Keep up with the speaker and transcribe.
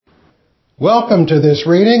Welcome to this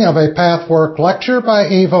reading of a Pathwork lecture by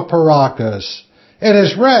Eva Parakis. It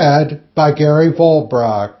is read by Gary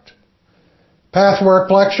Volbracht. Pathwork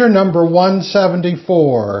lecture number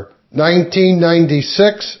 174,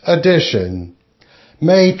 1996 edition,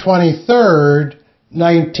 May 23rd,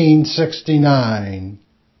 1969.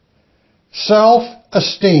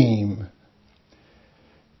 Self-Esteem.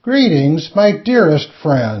 Greetings, my dearest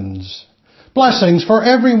friends. Blessings for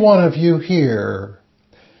every one of you here.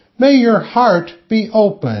 May your heart be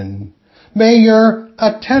open. May your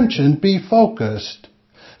attention be focused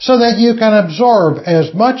so that you can absorb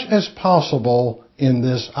as much as possible in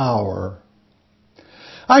this hour.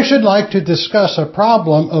 I should like to discuss a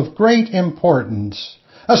problem of great importance,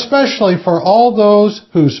 especially for all those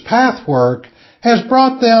whose pathwork has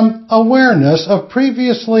brought them awareness of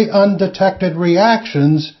previously undetected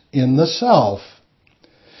reactions in the self.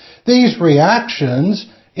 These reactions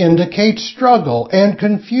indicate struggle and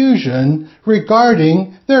confusion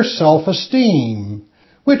regarding their self-esteem,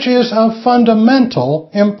 which is of fundamental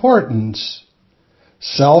importance.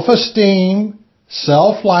 Self-esteem,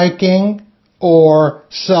 self-liking, or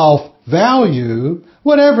self-value,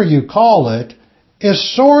 whatever you call it,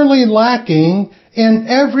 is sorely lacking in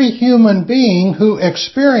every human being who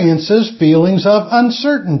experiences feelings of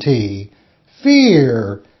uncertainty,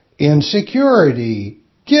 fear, insecurity,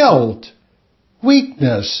 guilt,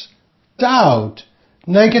 weakness, doubt,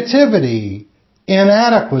 negativity,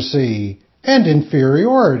 inadequacy, and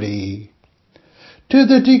inferiority. To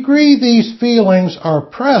the degree these feelings are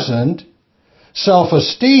present,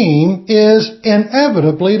 self-esteem is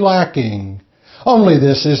inevitably lacking, only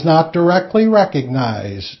this is not directly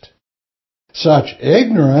recognized. Such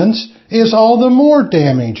ignorance is all the more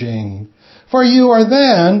damaging, for you are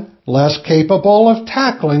then less capable of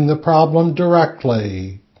tackling the problem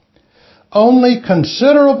directly. Only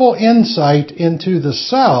considerable insight into the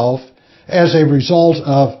self as a result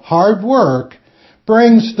of hard work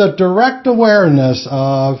brings the direct awareness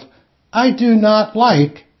of, I do not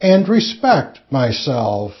like and respect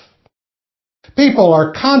myself. People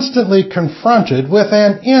are constantly confronted with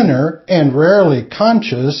an inner and rarely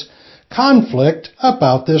conscious conflict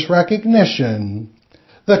about this recognition.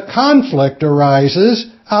 The conflict arises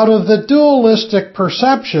out of the dualistic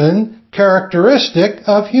perception characteristic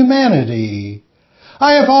of humanity.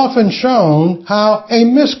 I have often shown how a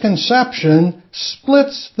misconception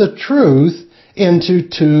splits the truth into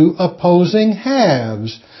two opposing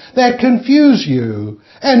halves that confuse you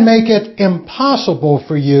and make it impossible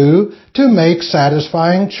for you to make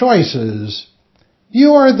satisfying choices.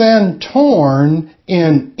 You are then torn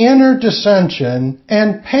in inner dissension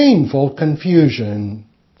and painful confusion.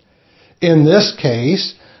 In this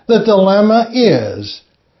case, the dilemma is,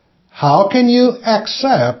 how can you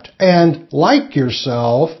accept and like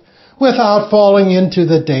yourself without falling into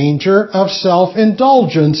the danger of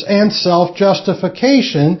self-indulgence and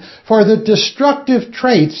self-justification for the destructive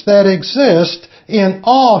traits that exist in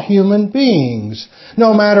all human beings,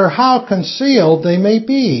 no matter how concealed they may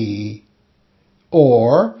be?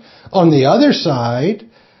 Or, on the other side,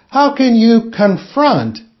 how can you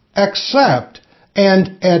confront, accept,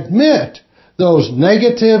 and admit those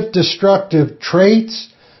negative, destructive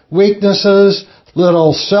traits, weaknesses,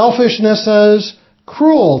 little selfishnesses,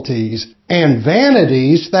 cruelties, and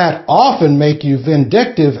vanities that often make you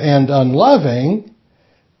vindictive and unloving,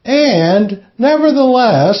 and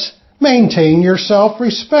nevertheless maintain your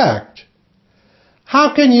self-respect?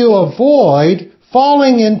 How can you avoid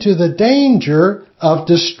falling into the danger of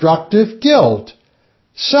destructive guilt,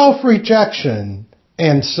 self-rejection,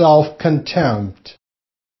 and self-contempt?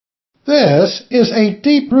 This is a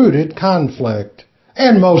deep-rooted conflict,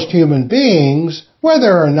 and most human beings,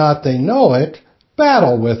 whether or not they know it,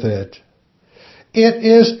 battle with it. It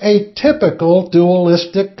is a typical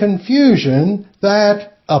dualistic confusion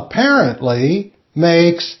that, apparently,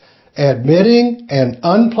 makes admitting an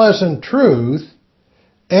unpleasant truth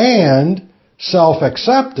and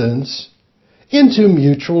self-acceptance into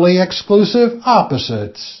mutually exclusive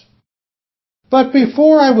opposites. But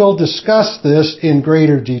before I will discuss this in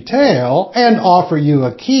greater detail and offer you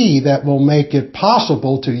a key that will make it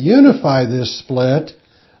possible to unify this split,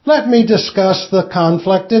 let me discuss the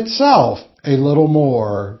conflict itself a little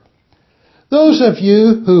more. Those of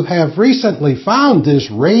you who have recently found this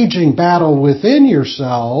raging battle within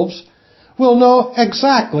yourselves will know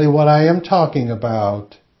exactly what I am talking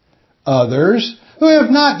about. Others, who have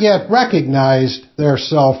not yet recognized their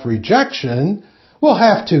self-rejection, will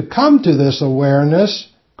have to come to this awareness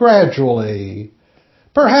gradually.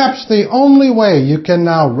 Perhaps the only way you can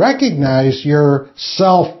now recognize your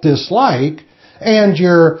self-dislike and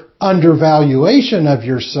your undervaluation of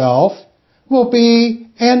yourself will be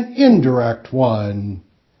an indirect one.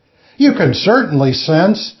 You can certainly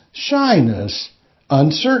sense shyness,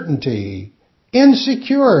 uncertainty,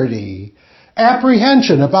 insecurity,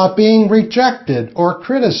 apprehension about being rejected or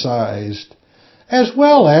criticized, as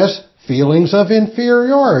well as feelings of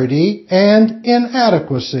inferiority and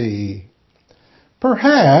inadequacy.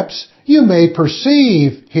 Perhaps you may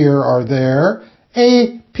perceive here or there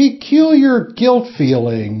a peculiar guilt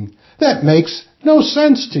feeling that makes no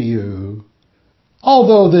sense to you.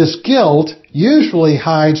 Although this guilt usually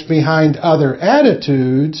hides behind other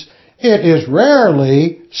attitudes, it is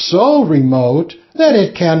rarely so remote that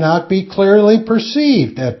it cannot be clearly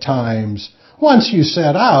perceived at times once you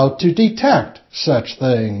set out to detect such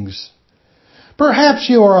things. Perhaps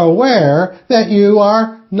you are aware that you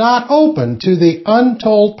are not open to the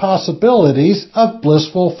untold possibilities of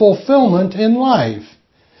blissful fulfillment in life,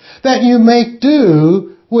 that you make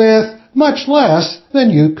do with much less than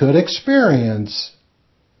you could experience.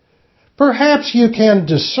 Perhaps you can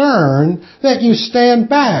discern that you stand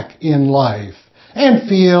back in life and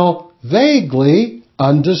feel vaguely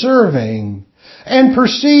undeserving and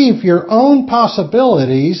perceive your own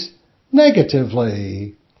possibilities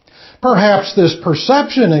negatively. Perhaps this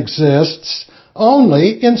perception exists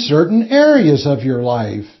only in certain areas of your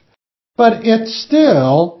life, but it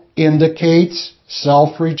still indicates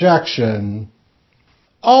self-rejection.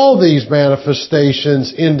 All these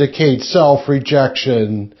manifestations indicate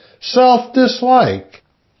self-rejection, self-dislike.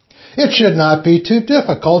 It should not be too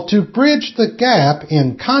difficult to bridge the gap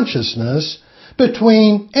in consciousness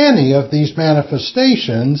between any of these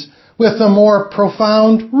manifestations with a more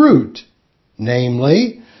profound root,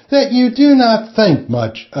 namely, that you do not think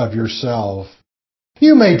much of yourself.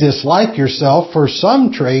 You may dislike yourself for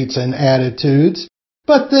some traits and attitudes,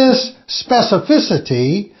 but this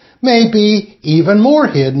specificity may be even more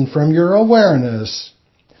hidden from your awareness.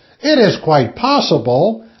 It is quite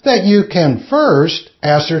possible that you can first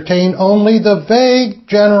ascertain only the vague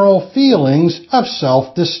general feelings of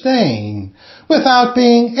self-disdain without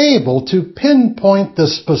being able to pinpoint the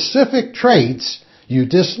specific traits you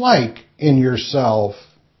dislike in yourself.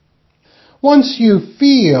 Once you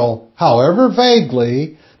feel, however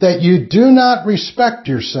vaguely, that you do not respect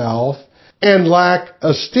yourself and lack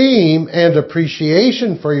esteem and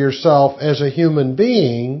appreciation for yourself as a human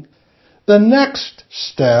being, the next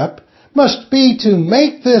step must be to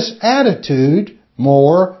make this attitude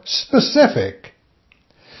more specific.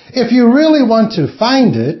 If you really want to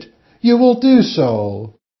find it, you will do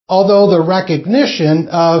so, although the recognition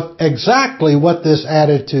of exactly what this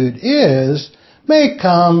attitude is may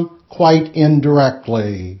come quite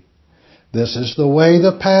indirectly. This is the way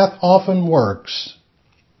the path often works.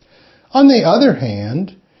 On the other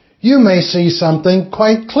hand, you may see something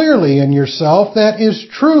quite clearly in yourself that is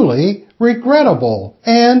truly regrettable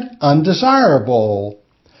and undesirable.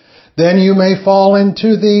 Then you may fall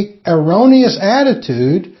into the erroneous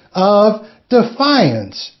attitude of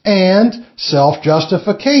defiance and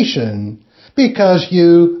self-justification because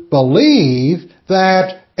you believe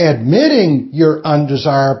that admitting your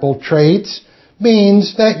undesirable traits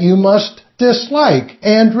means that you must dislike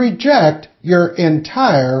and reject your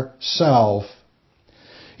entire self.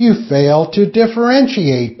 You fail to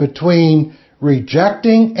differentiate between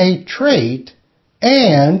rejecting a trait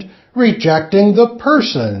and rejecting the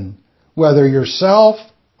person, whether yourself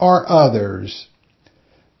or others.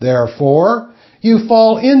 Therefore, you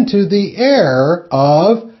fall into the error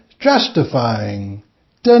of justifying,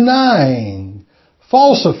 denying,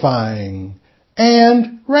 falsifying,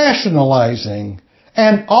 and rationalizing,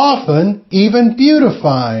 and often even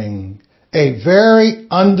beautifying a very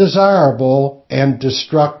undesirable and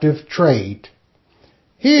destructive trait.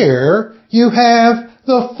 Here you have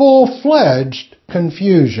the full-fledged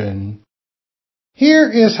confusion. Here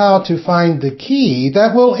is how to find the key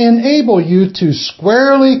that will enable you to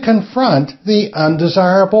squarely confront the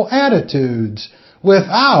undesirable attitudes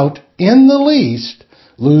without, in the least,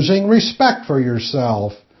 losing respect for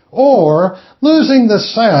yourself or losing the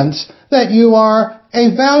sense that you are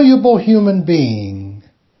a valuable human being.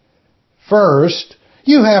 First,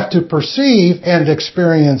 you have to perceive and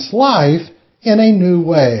experience life in a new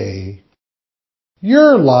way.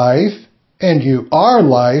 Your life, and you are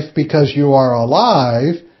life because you are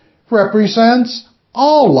alive, represents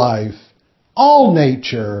all life, all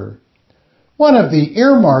nature. One of the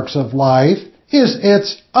earmarks of life is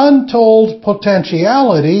its untold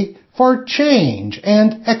potentiality for change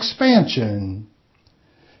and expansion.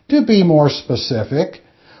 To be more specific,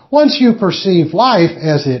 once you perceive life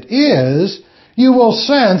as it is, you will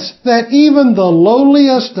sense that even the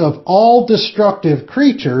lowliest of all destructive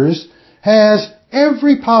creatures has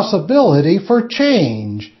every possibility for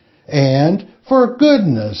change and for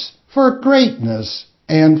goodness, for greatness,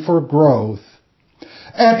 and for growth.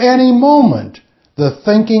 At any moment, the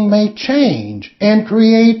thinking may change and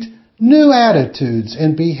create new attitudes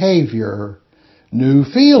and behavior, new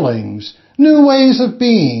feelings, new ways of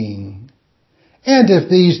being. And if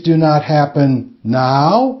these do not happen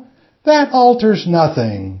now, that alters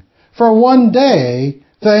nothing, for one day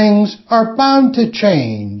things are bound to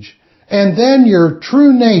change, and then your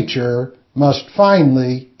true nature must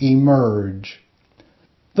finally emerge.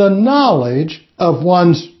 The knowledge of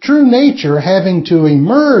one's true nature having to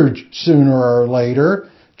emerge sooner or later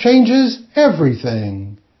changes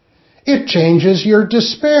everything. It changes your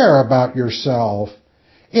despair about yourself.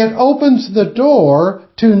 It opens the door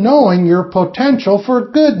to knowing your potential for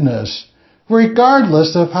goodness,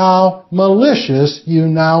 regardless of how malicious you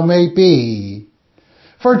now may be.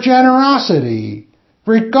 For generosity,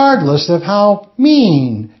 regardless of how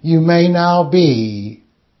mean you may now be.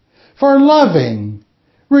 For loving,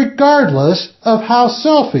 regardless of how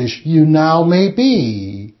selfish you now may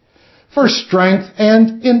be. For strength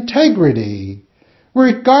and integrity,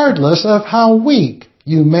 regardless of how weak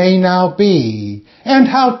you may now be, and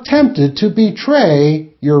how tempted to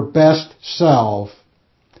betray your best self.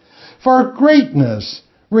 For greatness,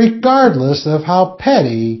 regardless of how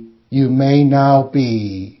petty you may now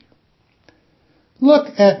be.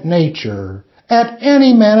 Look at nature, at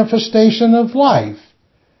any manifestation of life,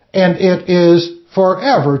 and it is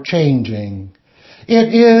forever changing.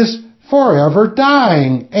 It is forever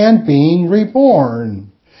dying and being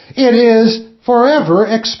reborn. It is forever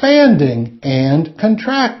expanding and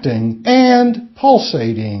contracting and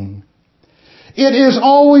pulsating. It is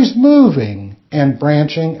always moving and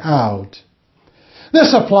branching out.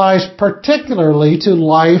 This applies particularly to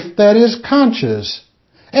life that is conscious,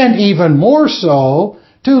 and even more so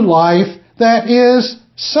to life that is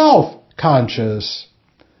self-conscious.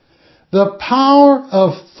 The power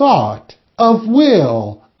of thought, of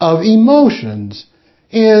will, of emotions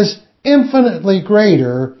is infinitely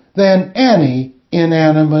greater than any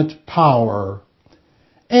inanimate power.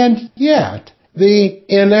 And yet, the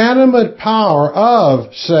inanimate power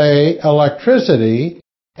of, say, electricity,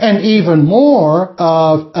 and even more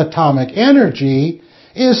of atomic energy,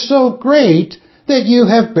 is so great that you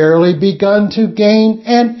have barely begun to gain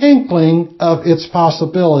an inkling of its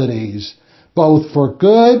possibilities, both for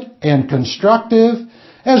good and constructive,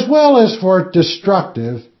 as well as for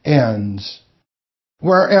destructive ends.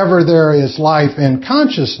 Wherever there is life and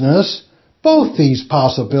consciousness, both these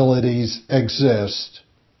possibilities exist.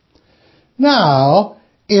 Now,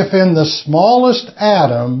 if in the smallest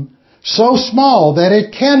atom, so small that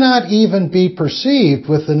it cannot even be perceived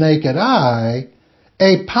with the naked eye,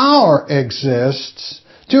 a power exists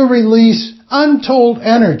to release untold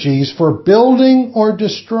energies for building or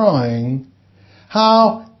destroying,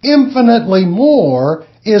 how infinitely more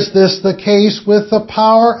is this the case with the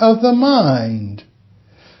power of the mind,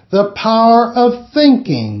 the power of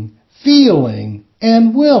thinking, feeling,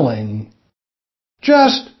 and willing.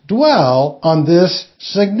 Just dwell on this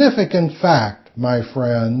significant fact, my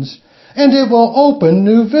friends, and it will open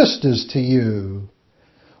new vistas to you.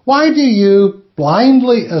 Why do you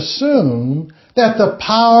blindly assume that the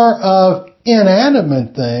power of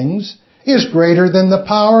inanimate things is greater than the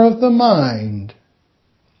power of the mind?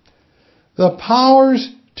 The powers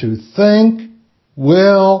to think,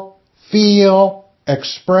 will, feel,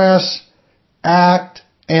 express, act,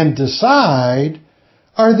 and decide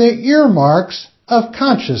are the earmarks of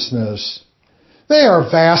consciousness. They are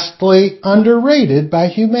vastly underrated by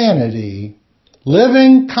humanity.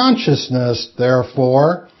 Living consciousness,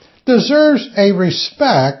 therefore, deserves a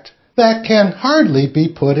respect that can hardly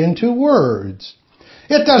be put into words.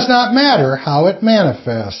 It does not matter how it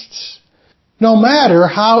manifests. No matter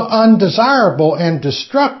how undesirable and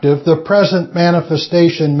destructive the present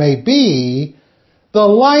manifestation may be, the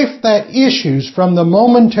life that issues from the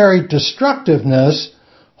momentary destructiveness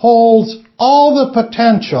holds all the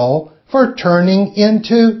potential for turning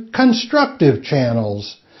into constructive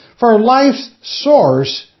channels, for life's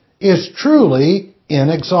source is truly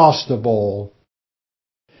inexhaustible.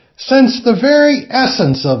 Since the very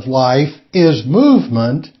essence of life is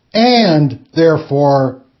movement and,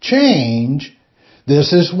 therefore, change,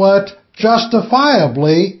 this is what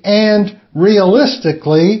justifiably and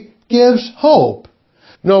realistically gives hope,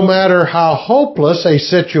 no matter how hopeless a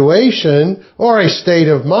situation or a state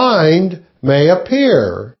of mind may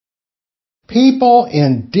appear. People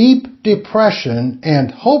in deep depression and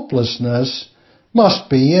hopelessness must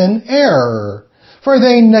be in error, for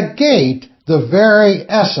they negate the very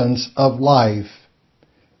essence of life.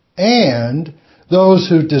 And those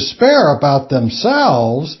who despair about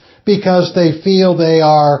themselves because they feel they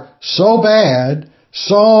are so bad,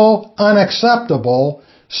 so unacceptable,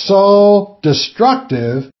 so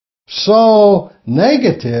destructive, so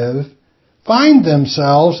negative, find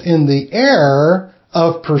themselves in the error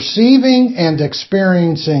of perceiving and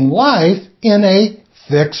experiencing life in a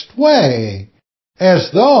fixed way, as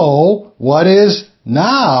though what is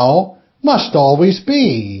now must always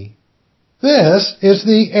be. This is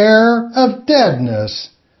the error of deadness.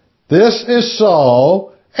 This is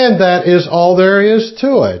so, and that is all there is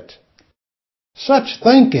to it. Such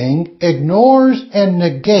thinking ignores and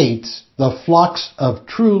negates the flux of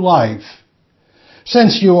true life.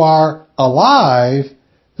 Since you are alive,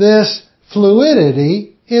 this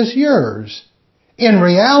fluidity is yours. In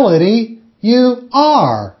reality, you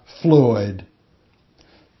are fluid.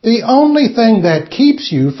 The only thing that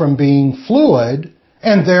keeps you from being fluid,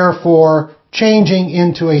 and therefore changing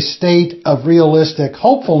into a state of realistic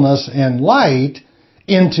hopefulness and light,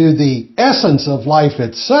 into the essence of life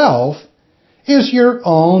itself, is your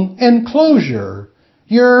own enclosure,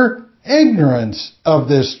 your ignorance of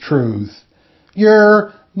this truth,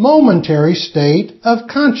 your momentary state of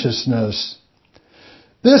consciousness.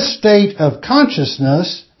 This state of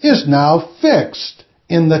consciousness is now fixed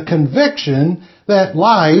in the conviction that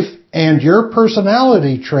life and your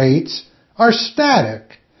personality traits are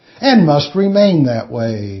static and must remain that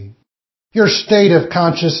way. Your state of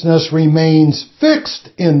consciousness remains fixed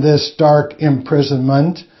in this dark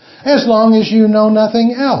imprisonment as long as you know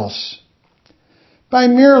nothing else. By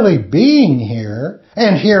merely being here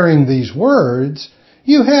and hearing these words,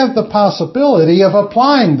 you have the possibility of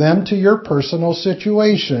applying them to your personal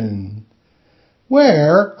situation.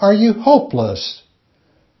 Where are you hopeless?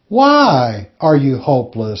 Why are you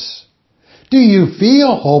hopeless? Do you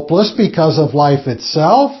feel hopeless because of life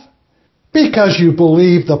itself? Because you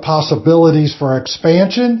believe the possibilities for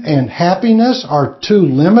expansion and happiness are too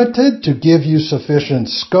limited to give you sufficient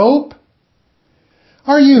scope?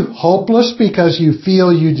 Are you hopeless because you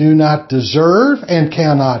feel you do not deserve and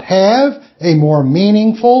cannot have a more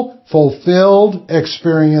meaningful, fulfilled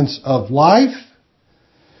experience of life?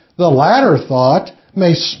 The latter thought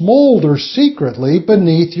may smolder secretly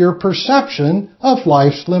beneath your perception of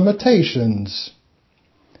life's limitations.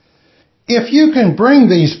 If you can bring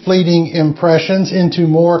these fleeting impressions into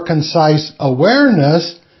more concise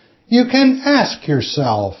awareness, you can ask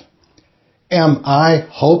yourself, am I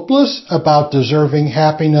hopeless about deserving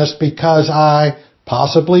happiness because I,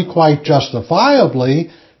 possibly quite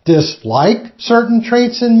justifiably, dislike certain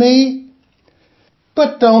traits in me?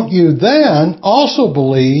 But don't you then also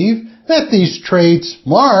believe that these traits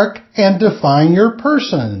mark and define your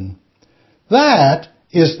person? That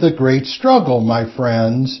is the great struggle, my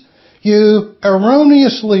friends. You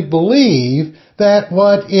erroneously believe that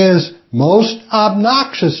what is most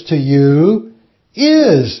obnoxious to you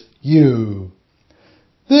is you.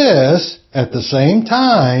 This, at the same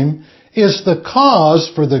time, is the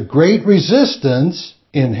cause for the great resistance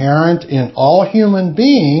inherent in all human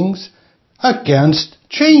beings against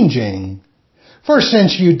changing. For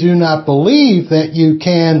since you do not believe that you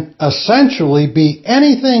can essentially be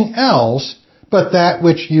anything else but that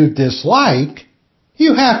which you dislike,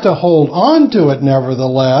 you have to hold on to it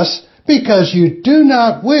nevertheless because you do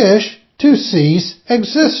not wish to cease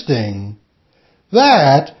existing.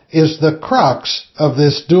 That is the crux of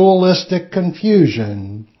this dualistic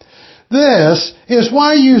confusion. This is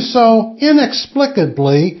why you so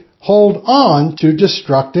inexplicably hold on to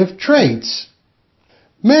destructive traits.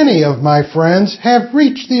 Many of my friends have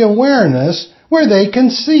reached the awareness where they can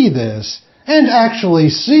see this and actually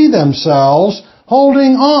see themselves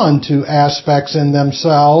holding on to aspects in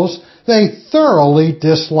themselves they thoroughly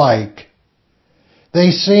dislike.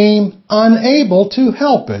 They seem unable to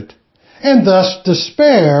help it, and thus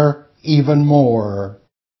despair even more.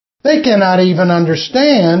 They cannot even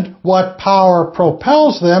understand what power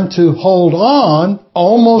propels them to hold on,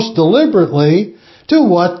 almost deliberately, to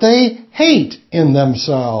what they hate in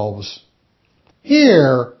themselves.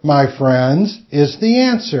 Here, my friends, is the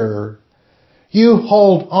answer. You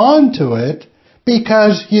hold on to it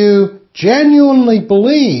because you genuinely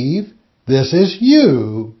believe this is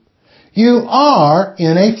you. You are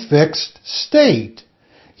in a fixed state.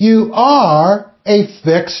 You are a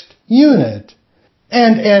fixed unit.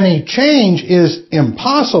 And any change is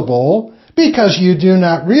impossible because you do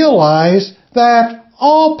not realize that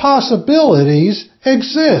all possibilities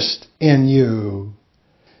exist in you.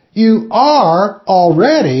 You are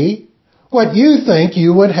already what you think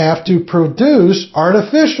you would have to produce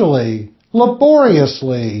artificially,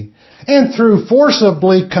 laboriously, and through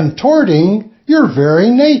forcibly contorting your very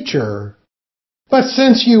nature. But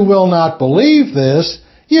since you will not believe this,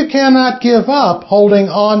 you cannot give up holding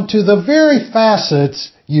on to the very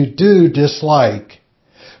facets you do dislike,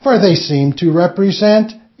 for they seem to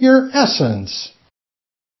represent your essence.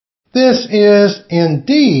 This is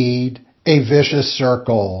indeed a vicious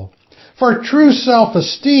circle, for true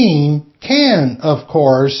self-esteem can, of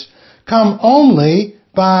course, come only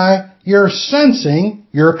by your sensing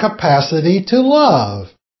your capacity to love,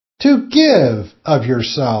 to give of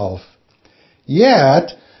yourself.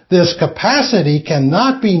 Yet, this capacity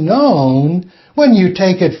cannot be known when you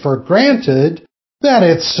take it for granted that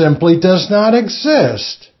it simply does not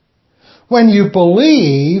exist. When you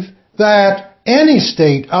believe that any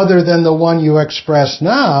state other than the one you express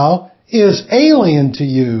now is alien to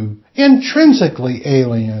you, intrinsically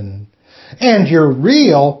alien, and your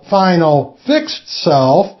real, final, fixed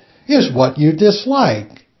self is what you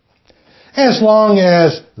dislike. As long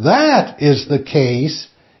as that is the case,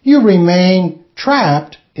 you remain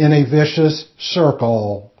trapped in a vicious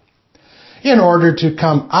circle. In order to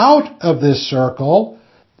come out of this circle,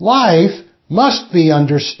 life must be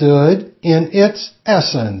understood in its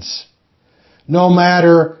essence. No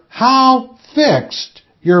matter how fixed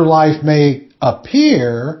your life may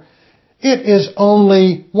appear, it is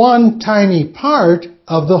only one tiny part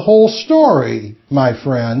of the whole story, my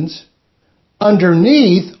friends.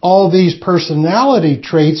 Underneath all these personality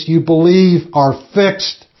traits you believe are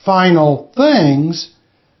fixed, final things,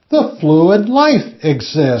 the fluid life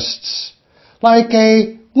exists, like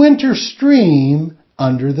a winter stream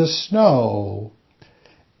under the snow.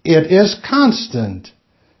 It is constant.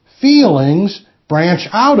 Feelings branch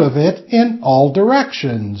out of it in all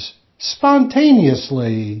directions,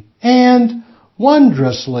 spontaneously and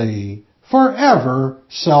wondrously, forever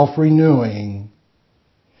self-renewing.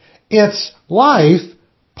 Its life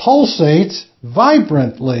pulsates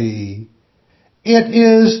vibrantly. It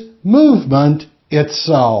is movement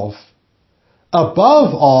itself.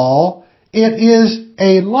 Above all, it is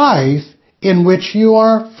a life in which you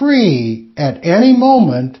are free at any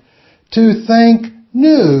moment to think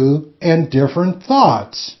new and different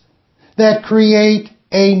thoughts that create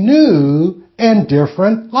a new and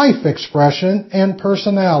different life expression and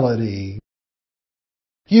personality.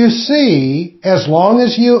 You see, as long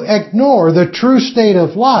as you ignore the true state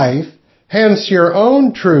of life, hence your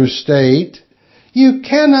own true state, you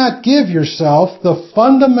cannot give yourself the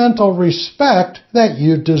fundamental respect that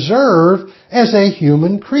you deserve as a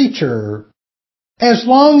human creature. As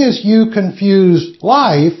long as you confuse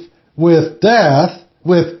life with death,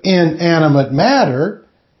 with inanimate matter,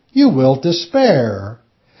 you will despair.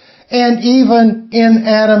 And even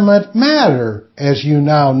inanimate matter, as you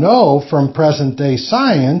now know from present-day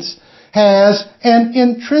science, has an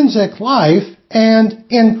intrinsic life and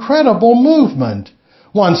incredible movement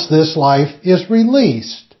once this life is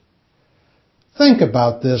released. Think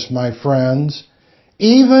about this, my friends.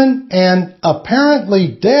 Even an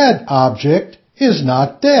apparently dead object is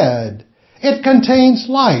not dead. It contains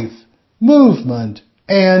life, movement,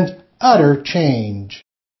 and utter change.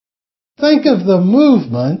 Think of the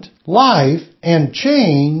movement, life, and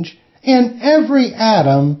change in every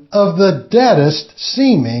atom of the deadest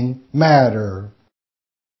seeming matter.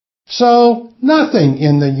 So, nothing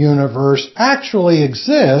in the universe actually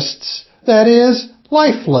exists that is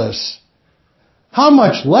lifeless. How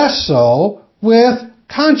much less so with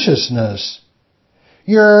consciousness?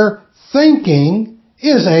 Your thinking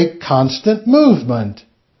is a constant movement.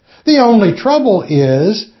 The only trouble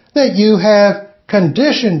is that you have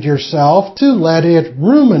conditioned yourself to let it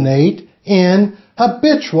ruminate in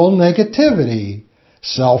habitual negativity,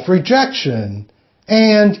 self-rejection,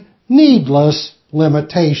 and needless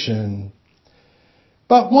limitation.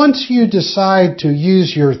 But once you decide to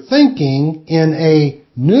use your thinking in a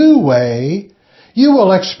new way, you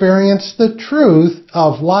will experience the truth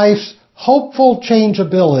of life's hopeful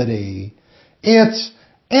changeability, its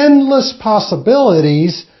endless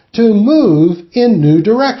possibilities to move in new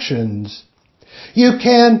directions. You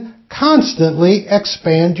can constantly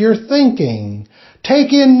expand your thinking,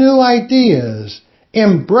 take in new ideas,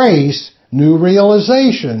 embrace new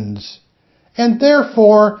realizations, and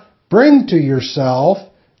therefore bring to yourself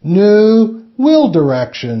new will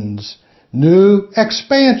directions, new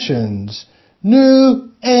expansions,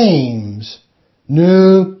 new aims,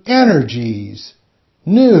 new energies,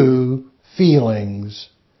 new feelings.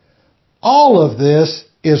 All of this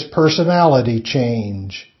is personality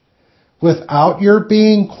change. Without your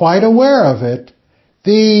being quite aware of it,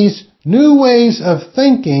 these new ways of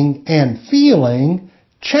thinking and feeling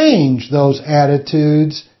change those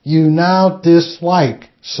attitudes you now dislike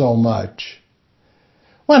so much.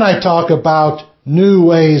 When I talk about new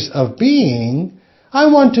ways of being,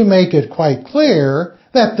 I want to make it quite clear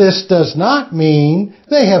that this does not mean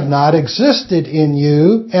they have not existed in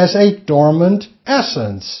you as a dormant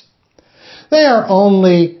essence. They are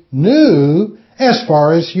only new as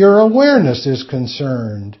far as your awareness is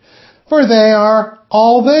concerned, for they are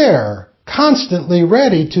all there, constantly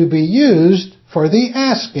ready to be used for the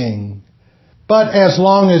asking. But as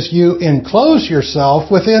long as you enclose yourself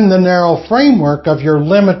within the narrow framework of your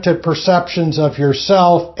limited perceptions of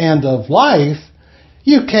yourself and of life,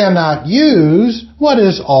 you cannot use what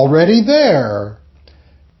is already there.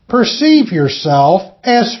 Perceive yourself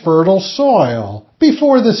as fertile soil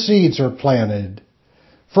before the seeds are planted.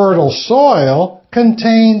 Fertile soil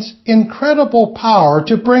contains incredible power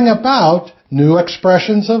to bring about new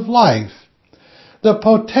expressions of life. The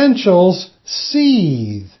potentials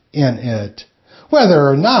seethe in it, whether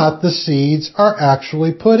or not the seeds are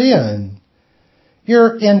actually put in.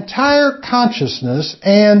 Your entire consciousness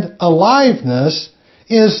and aliveness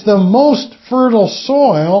is the most fertile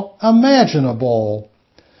soil imaginable.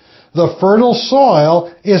 The fertile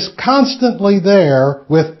soil is constantly there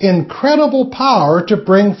with incredible power to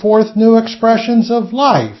bring forth new expressions of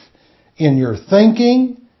life in your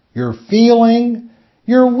thinking, your feeling,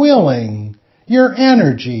 your willing, your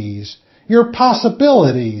energies, your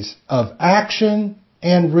possibilities of action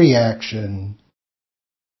and reaction.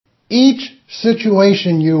 Each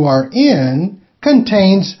situation you are in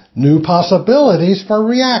contains new possibilities for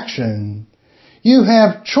reaction. You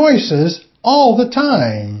have choices all the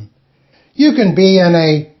time. You can be in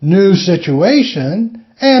a new situation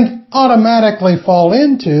and automatically fall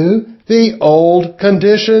into the old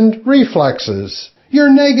conditioned reflexes, your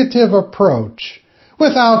negative approach,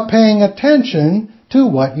 without paying attention to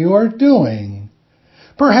what you are doing.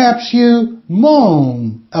 Perhaps you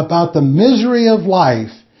moan about the misery of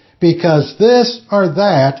life because this or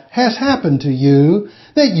that has happened to you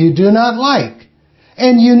that you do not like,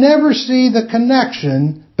 and you never see the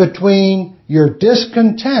connection between your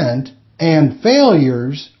discontent and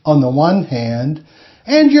failures on the one hand,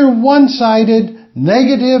 and your one-sided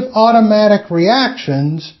negative automatic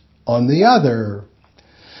reactions on the other.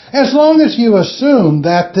 As long as you assume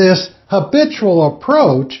that this habitual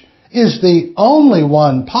approach is the only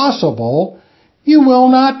one possible, you will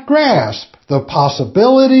not grasp the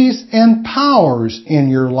possibilities and powers in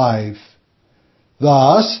your life.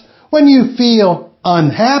 Thus, when you feel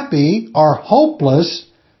unhappy or hopeless,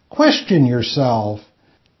 question yourself,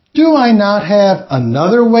 do I not have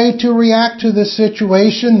another way to react to the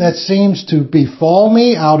situation that seems to befall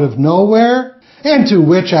me out of nowhere, and to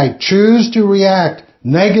which I choose to react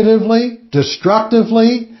negatively,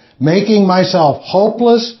 destructively, making myself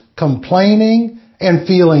hopeless, complaining, and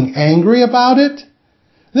feeling angry about it?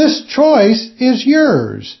 This choice is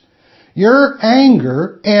yours. Your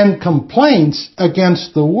anger and complaints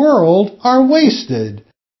against the world are wasted,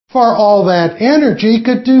 for all that energy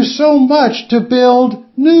could do so much to build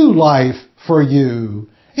new life for you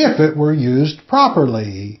if it were used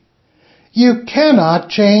properly. You cannot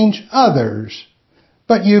change others,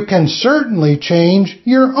 but you can certainly change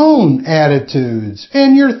your own attitudes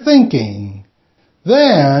and your thinking.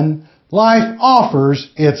 Then life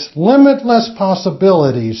offers its limitless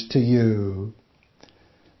possibilities to you.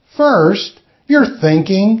 First, your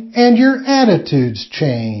thinking and your attitudes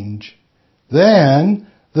change. Then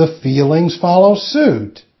the feelings follow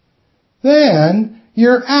suit. Then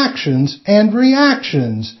your actions and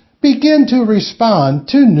reactions begin to respond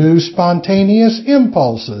to new spontaneous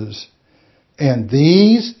impulses. And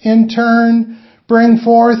these, in turn, bring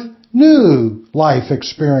forth new life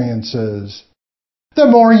experiences. The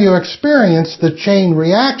more you experience the chain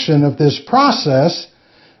reaction of this process,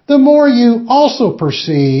 the more you also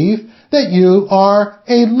perceive that you are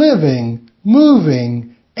a living,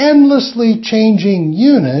 moving, endlessly changing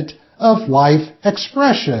unit of life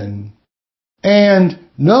expression. And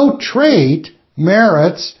no trait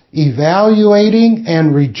merits evaluating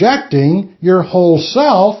and rejecting your whole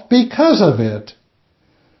self because of it.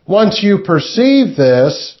 Once you perceive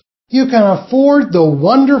this, you can afford the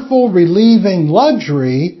wonderful relieving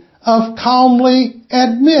luxury of calmly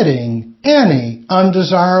admitting any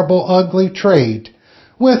undesirable ugly trait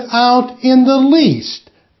without in the least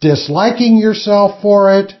disliking yourself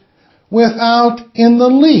for it, without in the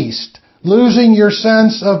least losing your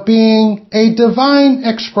sense of being a divine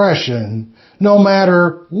expression, no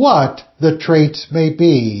matter what the traits may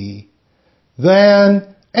be.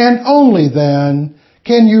 Then, and only then,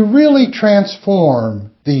 can you really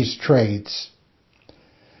transform these traits.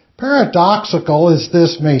 Paradoxical as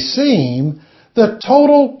this may seem, the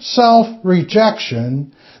total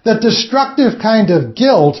self-rejection, the destructive kind of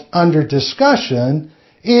guilt under discussion,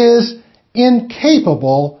 is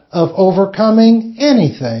incapable of overcoming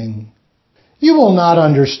anything. You will not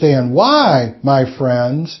understand why, my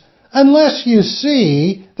friends, unless you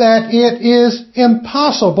see that it is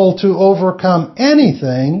impossible to overcome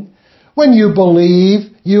anything when you believe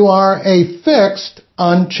you are a fixed,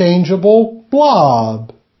 unchangeable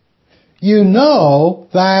blob. You know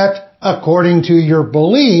that, according to your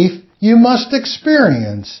belief, you must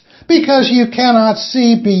experience, because you cannot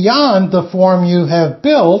see beyond the form you have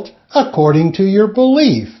built according to your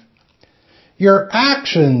belief. Your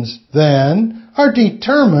actions, then, are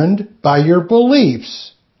determined by your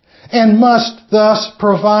beliefs, and must thus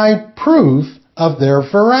provide proof of their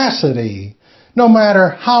veracity, no matter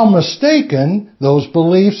how mistaken those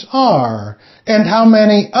beliefs are, and how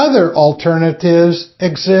many other alternatives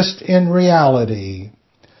exist in reality.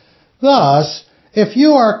 Thus, if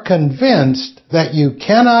you are convinced that you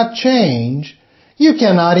cannot change, you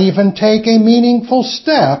cannot even take a meaningful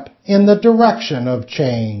step in the direction of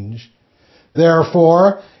change.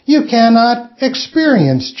 Therefore, you cannot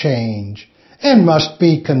experience change, and must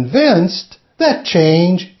be convinced that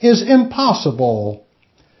change is impossible.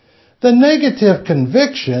 The negative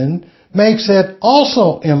conviction makes it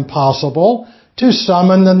also impossible to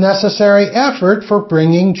summon the necessary effort for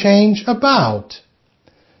bringing change about.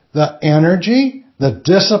 The energy, the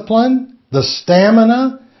discipline, the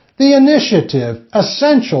stamina, the initiative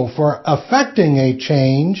essential for effecting a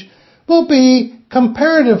change will be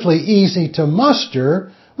comparatively easy to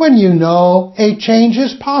muster when you know a change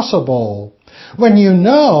is possible, when you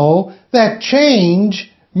know that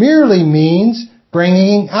change merely means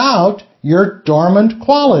bringing out your dormant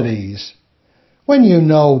qualities. When you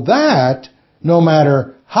know that, no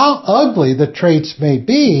matter how ugly the traits may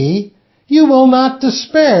be, you will not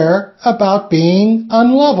despair about being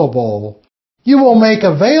unlovable. You will make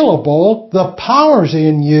available the powers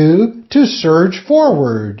in you to surge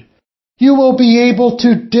forward. You will be able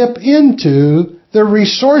to dip into the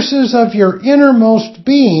resources of your innermost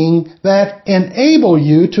being that enable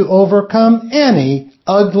you to overcome any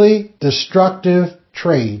ugly, destructive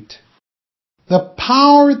trait. The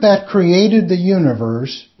power that created the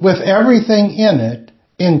universe, with everything in it,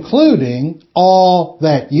 including all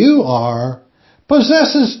that you are,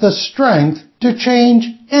 possesses the strength to change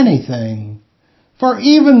anything. For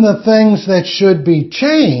even the things that should be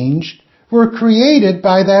changed were created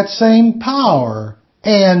by that same power,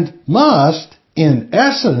 and must, in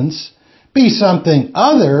essence, be something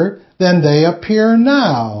other than they appear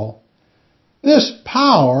now. This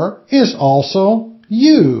power is also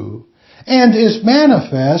you, and is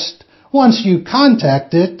manifest once you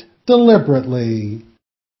contact it deliberately.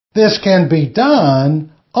 This can be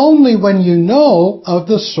done only when you know of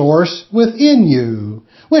the source within you,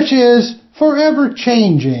 which is forever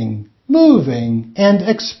changing, moving, and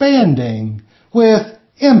expanding with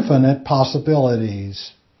infinite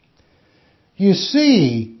possibilities. You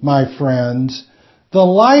see, my friends, the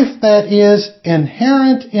life that is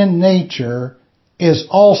inherent in nature is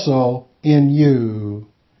also in you.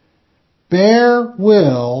 Bare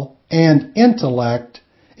will and intellect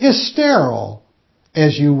is sterile,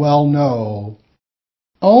 as you well know.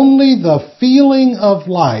 Only the feeling of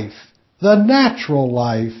life, the natural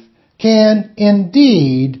life, can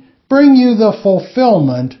indeed bring you the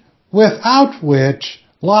fulfillment without which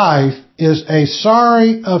life is a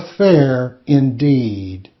sorry affair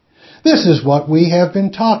indeed. This is what we have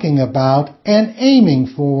been talking about and aiming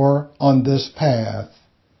for on this path.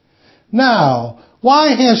 Now,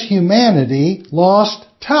 why has humanity lost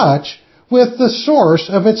touch with the source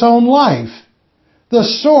of its own life, the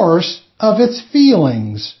source of its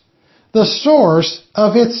feelings, the source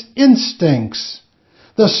of its instincts,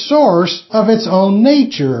 the source of its own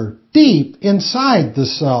nature deep inside the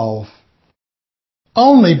self?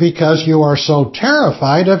 Only because you are so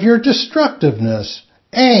terrified of your destructiveness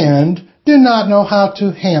and do not know how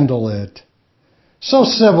to handle it. So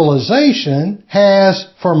civilization has,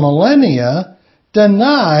 for millennia,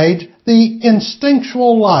 denied the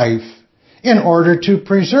instinctual life in order to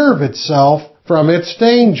preserve itself from its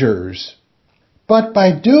dangers. But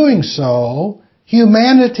by doing so,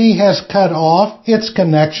 humanity has cut off its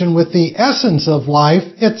connection with the essence of life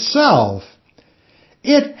itself.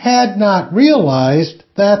 It had not realized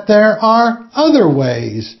that there are other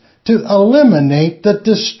ways to eliminate the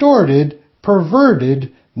distorted,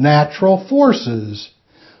 perverted natural forces,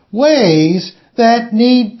 ways that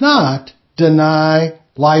need not deny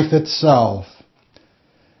life itself.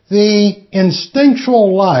 The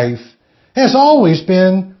instinctual life has always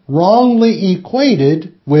been wrongly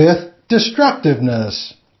equated with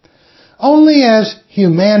destructiveness. Only as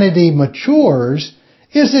humanity matures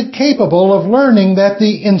is it capable of learning that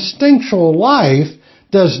the instinctual life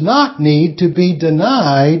does not need to be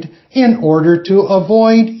denied in order to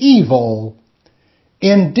avoid evil.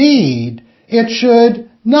 Indeed, it should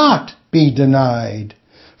not be denied,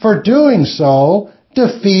 for doing so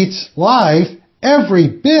defeats life every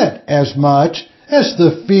bit as much as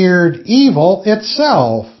the feared evil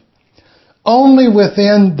itself. Only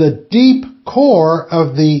within the deep core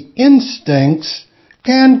of the instincts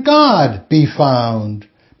can God be found,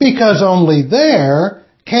 because only there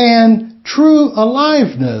can true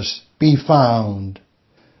aliveness be found.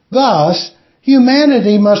 Thus,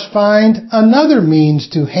 humanity must find another means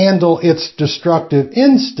to handle its destructive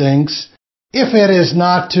instincts if it is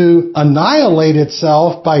not to annihilate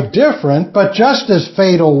itself by different but just as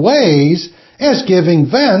fatal ways as giving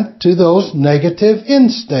vent to those negative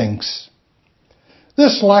instincts.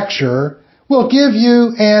 This lecture will give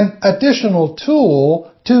you an additional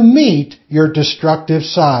tool to meet your destructive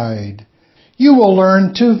side. You will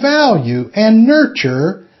learn to value and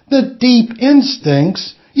nurture the deep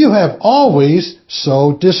instincts you have always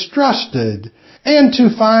so distrusted, and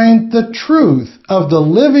to find the truth of the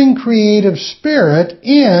living creative spirit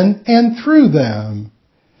in and through them.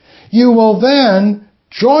 You will then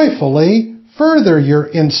joyfully further your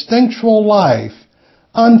instinctual life,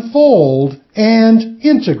 unfold and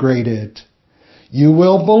integrate it. You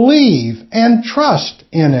will believe and trust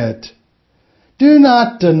in it. Do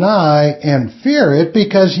not deny and fear it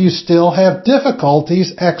because you still have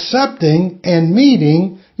difficulties accepting and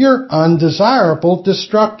meeting your undesirable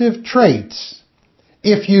destructive traits.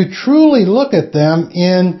 If you truly look at them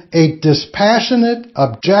in a dispassionate,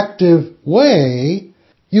 objective way,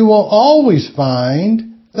 you will always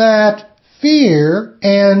find that fear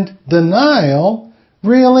and denial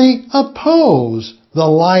really oppose the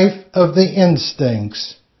life of the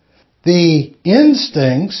instincts. The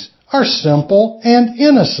instincts are simple and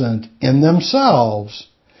innocent in themselves.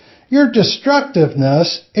 Your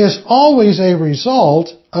destructiveness is always a result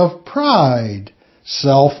of pride,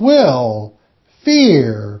 self-will,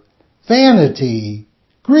 fear, vanity,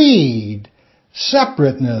 greed,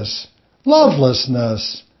 separateness,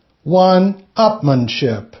 lovelessness,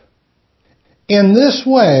 one-upmanship. In this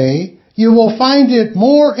way, you will find it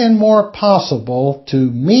more and more possible to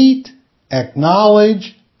meet,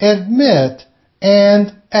 acknowledge, admit,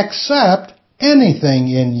 and accept anything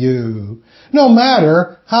in you, no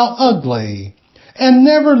matter how ugly, and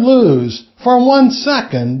never lose for 1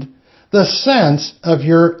 second the sense of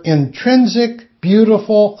your intrinsic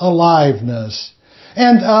beautiful aliveness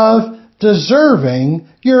and of deserving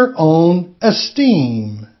your own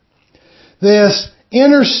esteem. This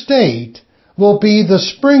inner state will be the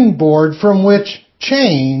springboard from which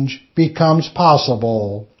change becomes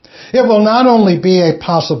possible. It will not only be a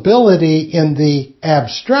possibility in the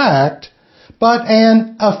abstract, but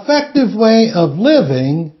an effective way of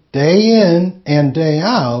living day in and day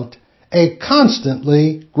out, a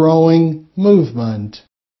constantly growing movement.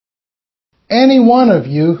 Any one of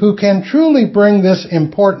you who can truly bring this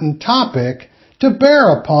important topic to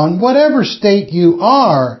bear upon whatever state you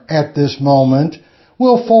are at this moment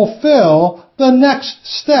will fulfill the next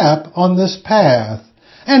step on this path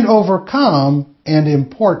and overcome an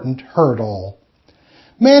important hurdle.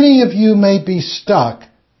 Many of you may be stuck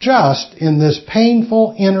just in this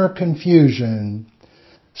painful inner confusion.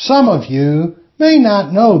 Some of you may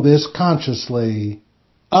not know this consciously.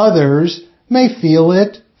 Others may feel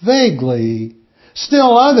it vaguely.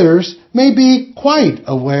 Still others may be quite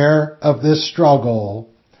aware of this struggle.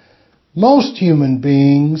 Most human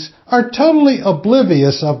beings are totally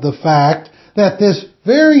oblivious of the fact that this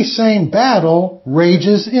very same battle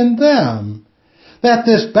rages in them, that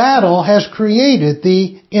this battle has created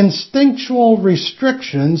the instinctual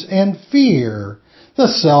restrictions and fear, the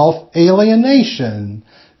self-alienation,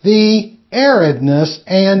 the aridness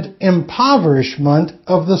and impoverishment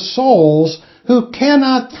of the souls who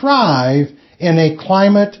cannot thrive in a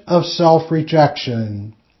climate of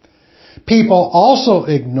self-rejection. People also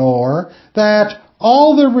ignore that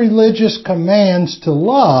all the religious commands to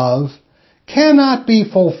love cannot be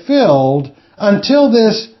fulfilled until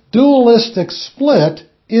this dualistic split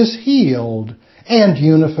is healed and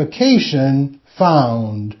unification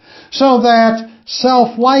found, so that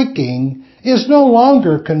self-liking is no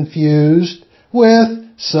longer confused with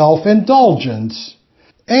self-indulgence,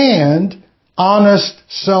 and honest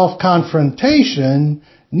self-confrontation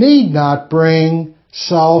need not bring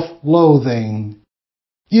self-loathing.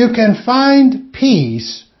 You can find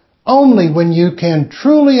peace only when you can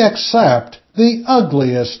truly accept the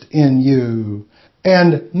ugliest in you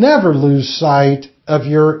and never lose sight of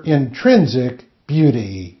your intrinsic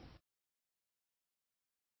beauty.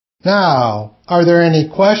 Now, are there any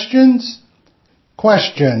questions?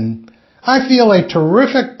 Question. I feel a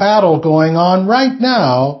terrific battle going on right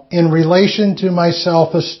now in relation to my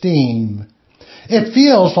self-esteem. It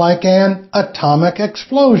feels like an atomic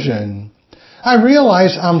explosion. I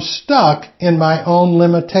realize I'm stuck in my own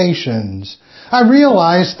limitations. I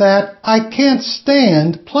realize that I can't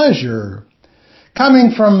stand pleasure.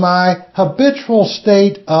 Coming from my habitual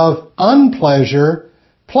state of unpleasure,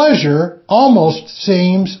 pleasure almost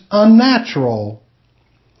seems unnatural.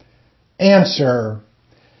 Answer: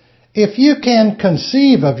 if you can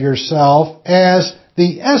conceive of yourself as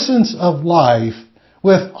the essence of life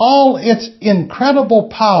with all its incredible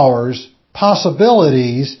powers,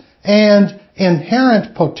 possibilities, and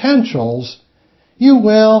inherent potentials, you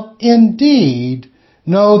will indeed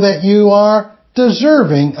know that you are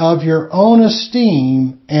deserving of your own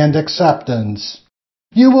esteem and acceptance.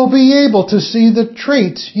 You will be able to see the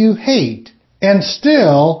traits you hate and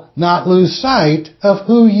still not lose sight of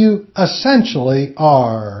who you essentially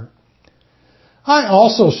are. I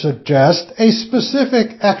also suggest a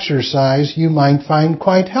specific exercise you might find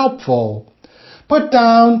quite helpful. Put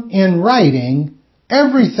down in writing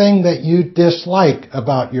everything that you dislike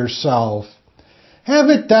about yourself. Have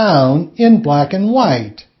it down in black and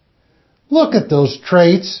white. Look at those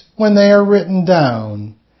traits when they are written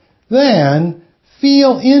down. Then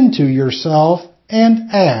feel into yourself and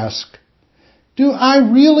ask, do I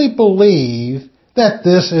really believe that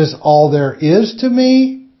this is all there is to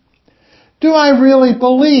me? Do I really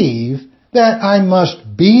believe that I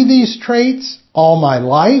must be these traits all my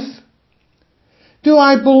life? Do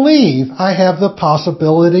I believe I have the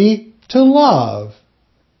possibility to love?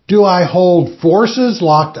 Do I hold forces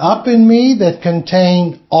locked up in me that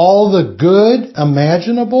contain all the good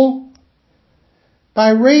imaginable? By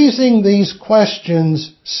raising these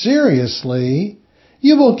questions seriously,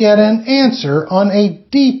 you will get an answer on a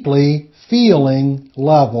deeply feeling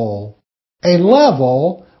level. A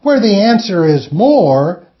level where the answer is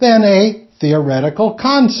more than a theoretical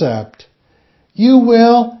concept. You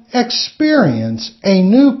will experience a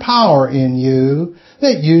new power in you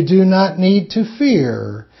that you do not need to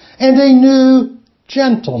fear, and a new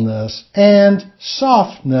gentleness and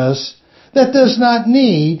softness that does not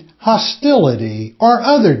need hostility or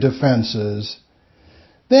other defenses.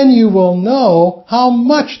 Then you will know how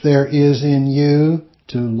much there is in you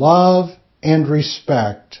to love and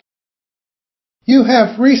respect. You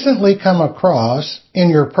have recently come across, in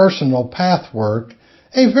your personal path work,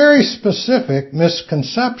 a very specific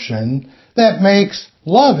misconception that makes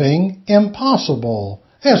loving impossible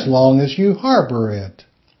as long as you harbor it.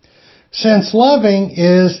 Since loving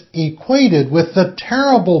is equated with the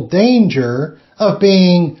terrible danger of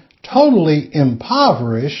being totally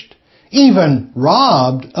impoverished, even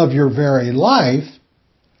robbed of your very life,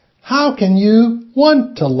 how can you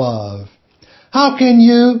want to love? How can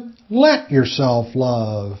you let yourself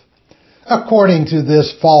love? According to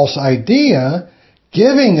this false idea,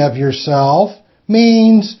 giving of yourself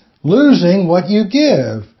means losing what you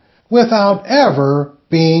give without ever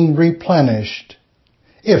being replenished.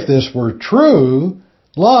 If this were true,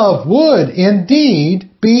 love would indeed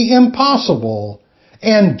be impossible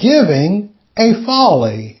and giving a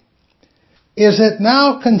folly. Is it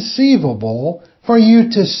now conceivable for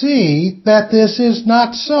you to see that this is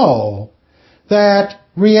not so, that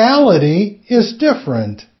reality is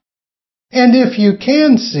different? And if you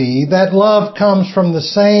can see that love comes from the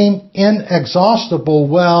same inexhaustible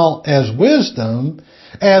well as wisdom,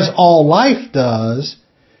 as all life does,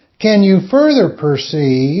 can you further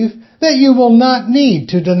perceive that you will not need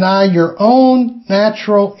to deny your own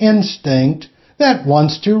natural instinct that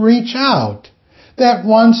wants to reach out, that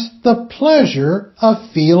wants the pleasure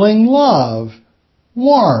of feeling love,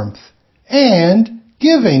 warmth, and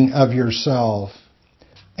giving of yourself?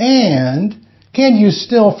 And can you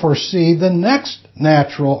still foresee the next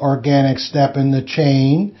natural organic step in the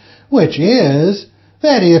chain, which is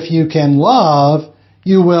that if you can love,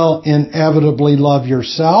 you will inevitably love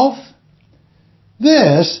yourself?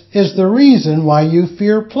 This is the reason why you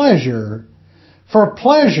fear pleasure. For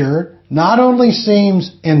pleasure not only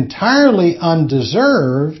seems entirely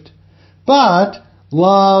undeserved, but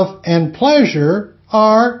love and pleasure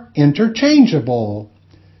are interchangeable.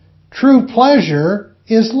 True pleasure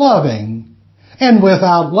is loving, and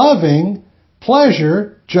without loving,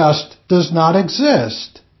 pleasure just does not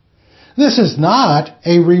exist. This is not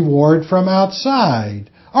a reward from outside,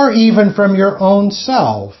 or even from your own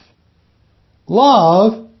self.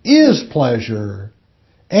 Love is pleasure,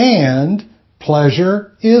 and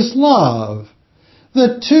pleasure is love.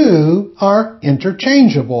 The two are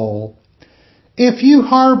interchangeable. If you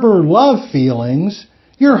harbor love feelings,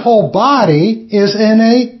 your whole body is in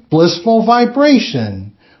a blissful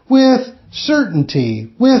vibration, with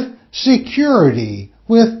certainty, with security,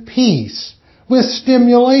 with peace, with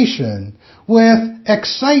stimulation, with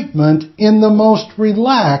excitement in the most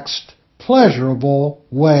relaxed, pleasurable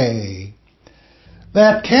way.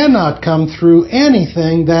 That cannot come through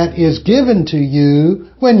anything that is given to you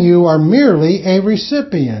when you are merely a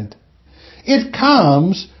recipient. It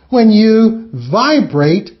comes when you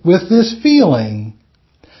vibrate with this feeling.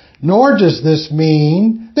 Nor does this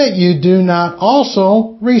mean that you do not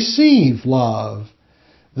also receive love.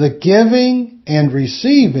 The giving and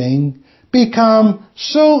receiving become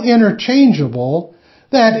so interchangeable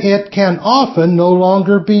that it can often no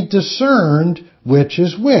longer be discerned which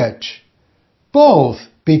is which. Both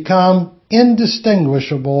become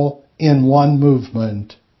indistinguishable in one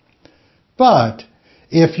movement. But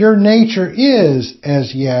if your nature is,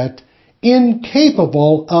 as yet,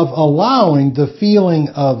 incapable of allowing the feeling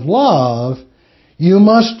of love, you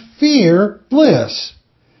must fear bliss,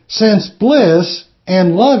 since bliss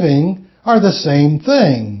and loving are the same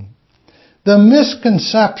thing. The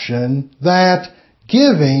misconception that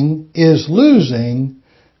giving is losing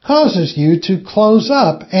causes you to close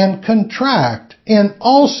up and contract in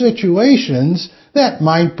all situations that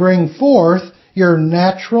might bring forth your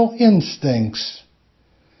natural instincts.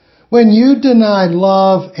 When you deny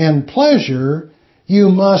love and pleasure, you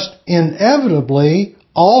must inevitably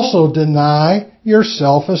also deny your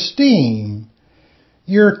self-esteem.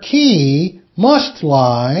 Your key must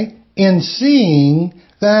lie in seeing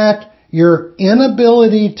that your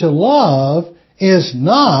inability to love is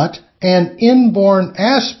not an inborn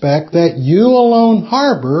aspect that you alone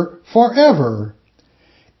harbor forever.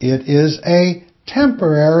 It is a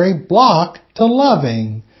temporary block to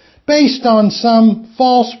loving, based on some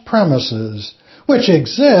false premises, which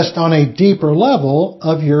exist on a deeper level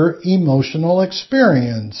of your emotional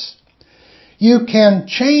experience. You can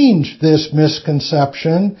change this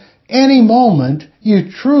misconception any moment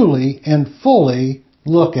you truly and fully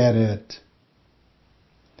look at it.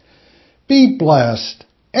 Be blessed,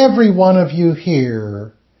 every one of you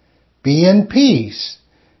here. Be in peace.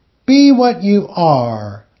 Be what you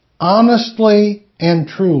are, honestly and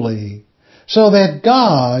truly, so that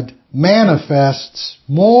God manifests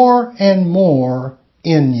more and more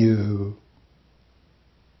in you.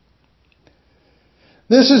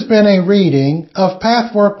 This has been a reading of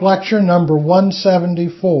Pathwork Lecture number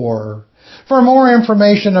 174. For more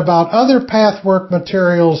information about other Pathwork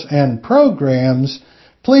materials and programs,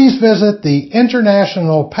 please visit the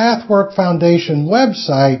International Pathwork Foundation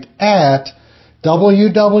website at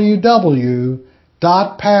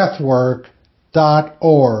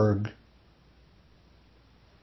www.pathwork.org.